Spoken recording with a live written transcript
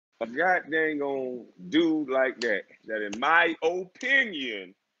a goddamn dude like that in my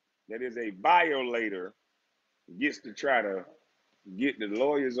opinion, that is a violator, gets to try to get the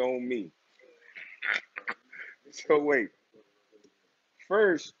lawyers on me. So wait,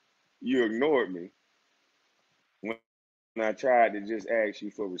 first you ignored me when I tried to just ask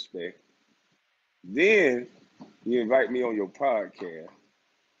you for respect. Then you invite me on your podcast.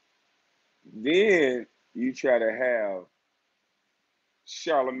 Then you try to have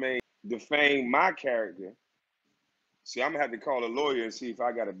Charlamagne defame my character. See, I'm gonna have to call a lawyer and see if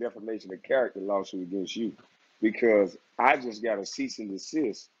I got a defamation of character lawsuit against you, because I just got a cease and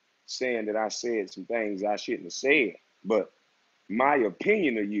desist saying that I said some things I shouldn't have said. But my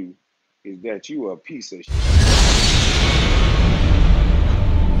opinion of you is that you are a piece of shit.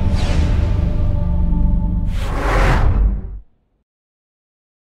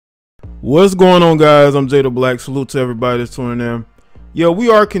 What's going on, guys? I'm Jaye the Black. Salute to everybody that's tuning in. Yo, we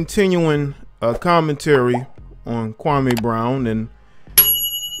are continuing a commentary on Kwame Brown, and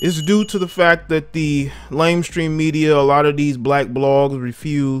it's due to the fact that the lamestream media, a lot of these black blogs,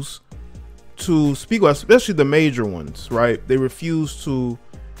 refuse to speak, especially the major ones, right? They refuse to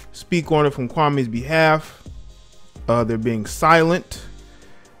speak on it from Kwame's behalf. They're being silent.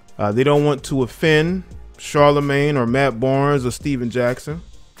 They don't want to offend Charlamagne or Matt Barnes or Steven Jackson.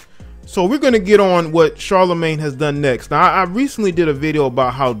 So we're going to get on what Charlamagne has done next. Now, I recently did a video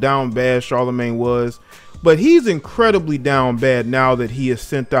about how down bad Charlamagne was, but he's incredibly down bad now that he has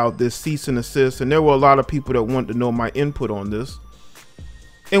sent out this cease and desist. And there were a lot of people that wanted to know my input on this.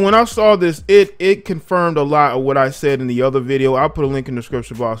 And when I saw this, it confirmed a lot of what I said in the other video. I'll put a link in the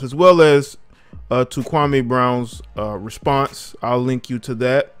description box, as well as to Kwame Brown's response. I'll link you to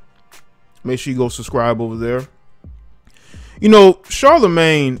that. Make sure you go subscribe over there. You know,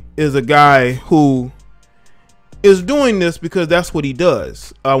 Charlamagne is a guy who is doing this because that's what he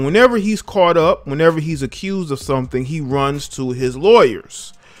does. Whenever he's caught up, whenever he's accused of something, he runs to his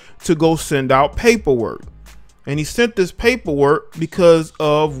lawyers to go send out paperwork. And he sent this paperwork because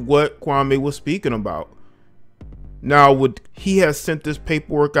of what Kwame was speaking about. Now, he has sent this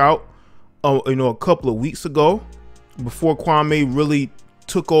paperwork out, a couple of weeks ago, before Kwame really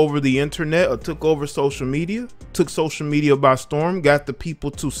took over the internet or took over social media, took social media by storm, got the people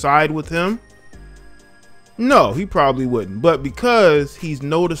to side with him? No, he probably wouldn't. But because he's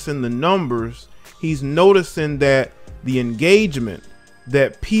noticing the numbers, he's noticing that the engagement,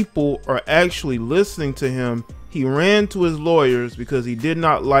 that people are actually listening to him, he ran to his lawyers because he did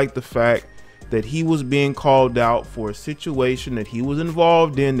not like the fact that he was being called out for a situation that he was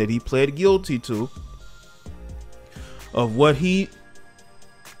involved in, that he pled guilty to, of what he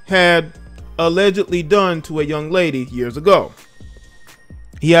had allegedly done to a young lady years ago.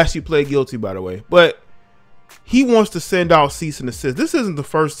 He actually pled guilty, by the way, but he wants to send out cease and desist. This isn't the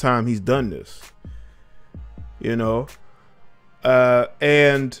first time he's done this,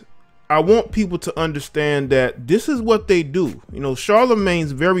 and I want people to understand that this is what they do.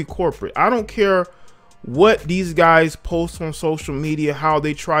 Charlamagne's very corporate. I don't care what these guys post on social media, how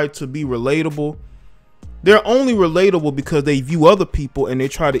they try to be relatable. They're only relatable because they view other people and they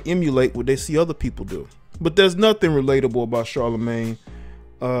try to emulate what they see other people do. But there's nothing relatable about Charlamagne.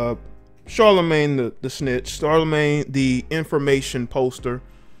 Charlamagne the snitch, Charlamagne the information poster.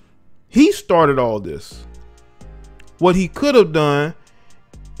 He started all this. What he could have done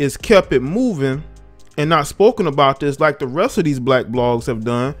is kept it moving and not spoken about this like the rest of these black blogs have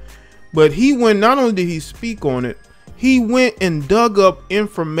done. But he went, not only did he speak on it, he went and dug up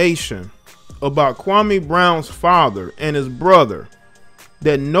information about Kwame Brown's father and his brother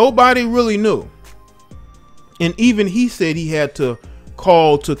that nobody really knew. And even he said he had to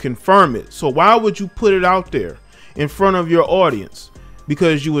call to confirm it. So why would you put it out there in front of your audience?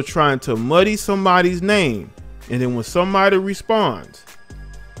 Because you were trying to muddy somebody's name. And then when somebody responds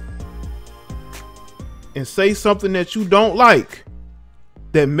and say something that you don't like,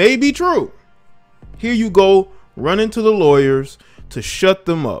 that may be true, here you go running to the lawyers to shut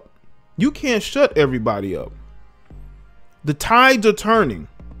them up. You can't shut everybody up. The tides are turning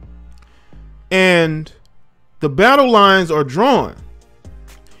and the battle lines are drawn,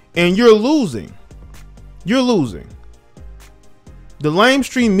 and you're losing. You're losing. The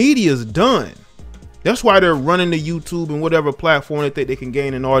lamestream media is done. That's why they're running to YouTube and whatever platform they think they can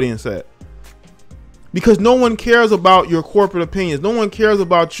gain an audience at. Because no one cares about your corporate opinions. No one cares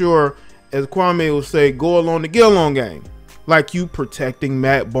about your, as Kwame will say, go along to get along game. Like you protecting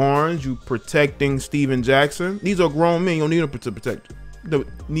Matt Barnes, you protecting Steven Jackson. These are grown men. You don't need them to protect.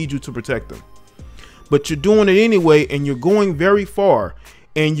 Need you to protect them. But you're doing it anyway, and you're going very far,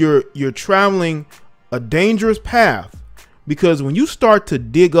 and you're traveling a dangerous path Because when you start to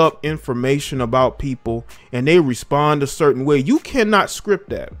dig up information about people and they respond a certain way, you cannot script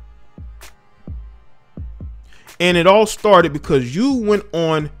that. And it all started because you went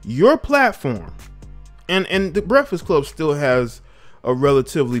on your platform, and the Breakfast Club still has a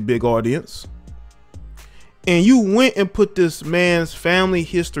relatively big audience, and you went and put this man's family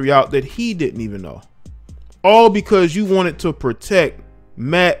history out that he didn't even know, all because you wanted to protect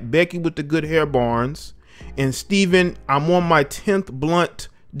Matt, Becky with the good hair Barnes, and Steven, I'm on my 10th blunt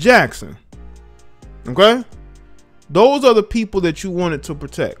Jackson. Okay? Those are the people that you wanted to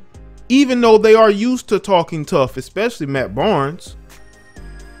protect, even though they are used to talking tough, especially Matt Barnes.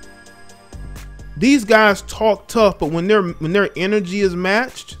 These guys talk tough, but when their energy is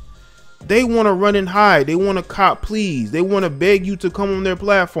matched, they want to run and hide. They want to cop pleas. They want to beg you to come on their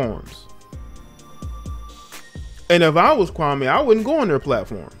platforms. And if I was Kwame, I wouldn't go on their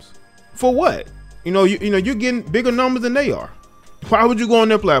platforms. For what? You're getting bigger numbers than they are. Why would you go on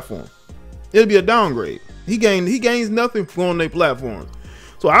their platform? It'll be a downgrade. He gains nothing from going on their platforms.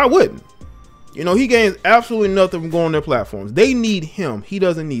 So I wouldn't. He gains absolutely nothing from going on their platforms. They need him. He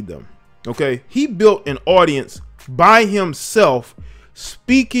doesn't need them. Okay? He built an audience by himself,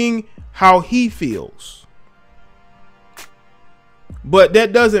 speaking how he feels. But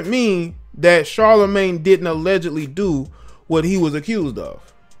that doesn't mean that Charlamagne didn't allegedly do what he was accused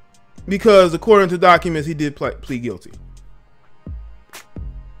of. Because according to documents, he did plead guilty.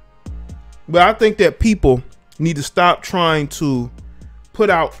 But I think that people need to stop trying to put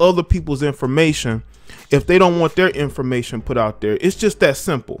out other people's information if they don't want their information put out there. It's just that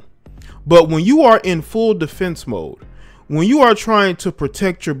simple. But when you are in full defense mode, when you are trying to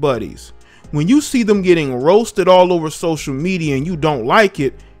protect your buddies, when you see them getting roasted all over social media and you don't like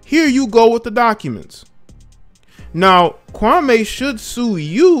it, here you go with the documents. Now, Kwame should sue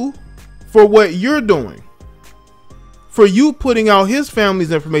you for what you're doing. For you putting out his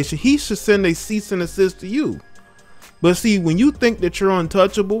family's information, he should send a cease and desist to you. But see, when you think that you're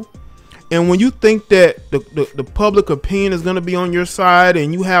untouchable, and when you think that the public opinion is going to be on your side,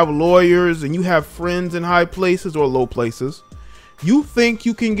 and you have lawyers and you have friends in high places or low places, you think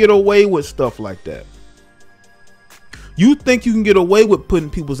you can get away with stuff like that. You think you can get away with putting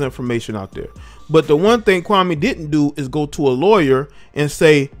people's information out there. But the one thing Kwame didn't do is go to a lawyer and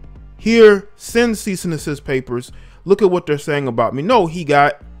say, here, send cease and desist papers. Look at what they're saying about me. No, he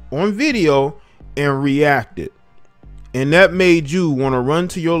got on video and reacted. And that made you want to run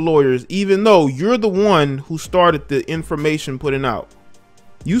to your lawyers, even though you're the one who started the information putting out.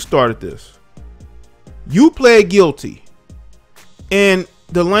 You started this. You pled guilty. And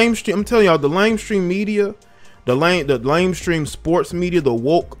the lamestream, I'm telling y'all, the lamestream media, the lamestream sports media, the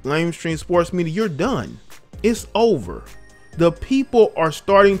woke lamestream sports media, you're done. It's over. The people are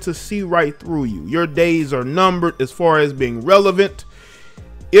starting to see right through you. Your days are numbered as far as being relevant.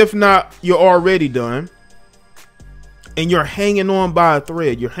 If not, you're already done. And you're hanging on by a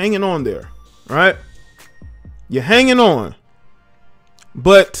thread. You're hanging on there, right? You're hanging on.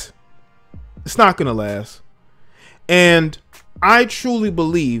 But it's not going to last. And I truly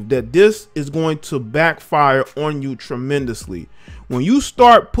believe that this is going to backfire on you tremendously. When you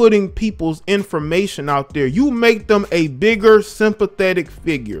start putting people's information out there, you make them a bigger sympathetic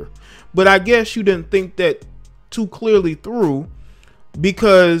figure. But I guess you didn't think that too clearly through,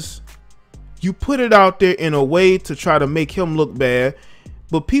 because you put it out there in a way to try to make him look bad.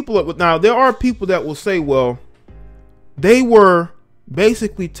 But now there are people that will say, well, they were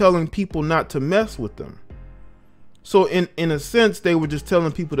basically telling people not to mess with them. So in a sense, they were just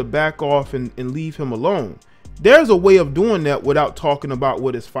telling people to back off and leave him alone. There's a way of doing that without talking about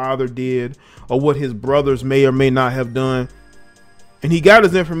what his father did or what his brothers may or may not have done. And he got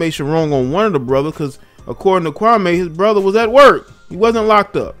his information wrong on one of the brothers because according to Kwame, his brother was at work. He wasn't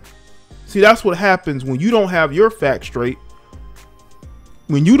locked up. See, that's what happens when you don't have your facts straight.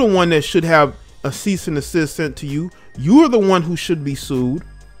 When you're the one that should have a cease and desist sent to you, you're the one who should be sued.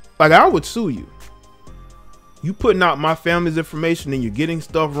 Like, I would sue you. You putting out my family's information and you're getting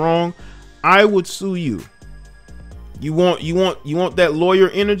stuff wrong, I would sue you. You want that lawyer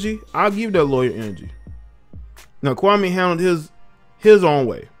energy? I'll give that lawyer energy. Now, Kwame handled his own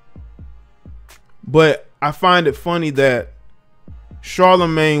way. But I find it funny that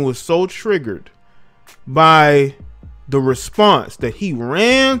Charlamagne was so triggered by the response that he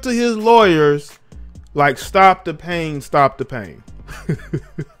ran to his lawyers like, stop the pain, stop the pain.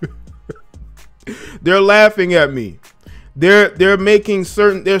 They're laughing at me. They're saying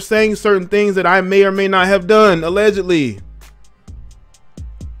certain things that I may or may not have done, allegedly.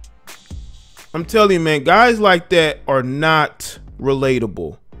 I'm telling you, man, guys like that are not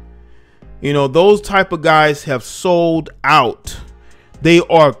relatable. You know, those type of guys have sold out. They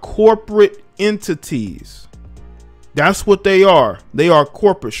are corporate entities. That's what they are. They are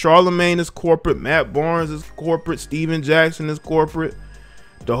corporate. Charlamagne is corporate. Matt Barnes is corporate. Steven Jackson is corporate.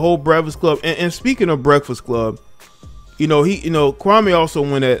 The whole Breakfast Club. And speaking of Breakfast Club, you know, Kwame also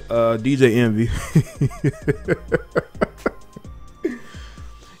went at DJ Envy.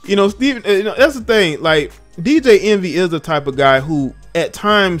 You know, Steven, you know, that's the thing. Like, DJ Envy is the type of guy who at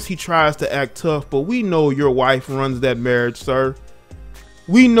times he tries to act tough, but we know your wife runs that marriage, sir.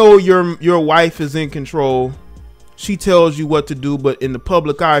 We know your wife is in control. She tells you what to do, but in the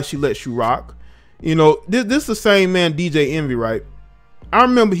public eye, she lets you rock. You know, this is the same man, DJ Envy, right? I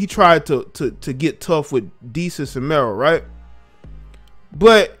remember he tried to get tough with Desist and Merrill, right?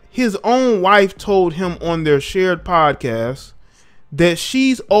 But his own wife told him on their shared podcast that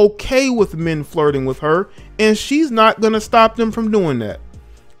she's okay with men flirting with her, and she's not going to stop them from doing that.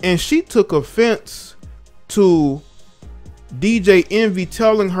 And she took offense to DJ Envy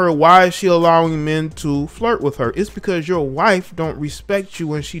telling her, why is she allowing men to flirt with her? It's because your wife don't respect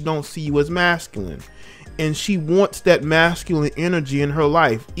you and she don't see you as masculine. And she wants that masculine energy in her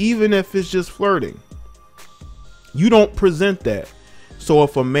life, even if it's just flirting. You don't present that. So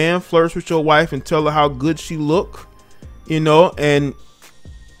if a man flirts with your wife and tell her how good she look, you know, and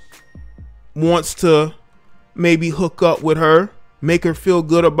wants to maybe hook up with her, make her feel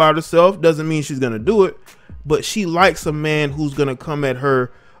good about herself, doesn't mean she's going to do it. But she likes a man who's going to come at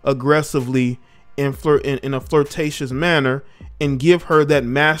her aggressively and flirt in a flirtatious manner and give her that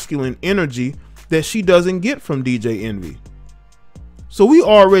masculine energy that she doesn't get from DJ Envy. So we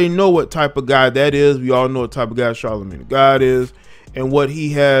already know what type of guy that is. We all know what type of guy Charlamagne God is and what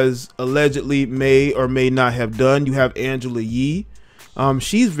he has allegedly may or may not have done. You have Angela Yee.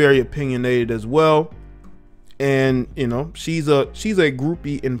 She's very opinionated as well. And, you know, she's a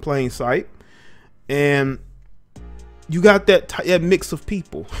groupie in plain sight. And you got that mix of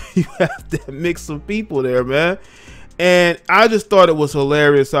people. You have that mix of people there, man. And I just thought it was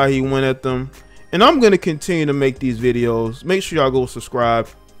hilarious how he went at them. And I'm going to continue to make these videos. Make sure y'all go subscribe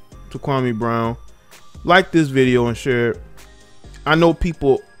to Kwame Brown. Like this video and share it. I know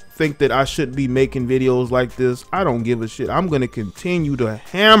people think that I shouldn't be making videos like this. I don't give a shit. I'm going to continue to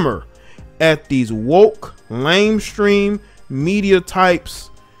hammer at these woke, lamestream media types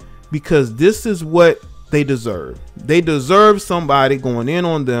because this is what they deserve. They deserve somebody going in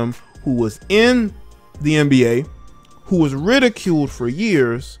on them who was in the NBA, who was ridiculed for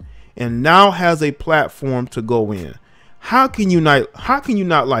years, and now has a platform to go in. How can you not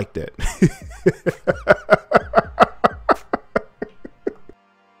like that?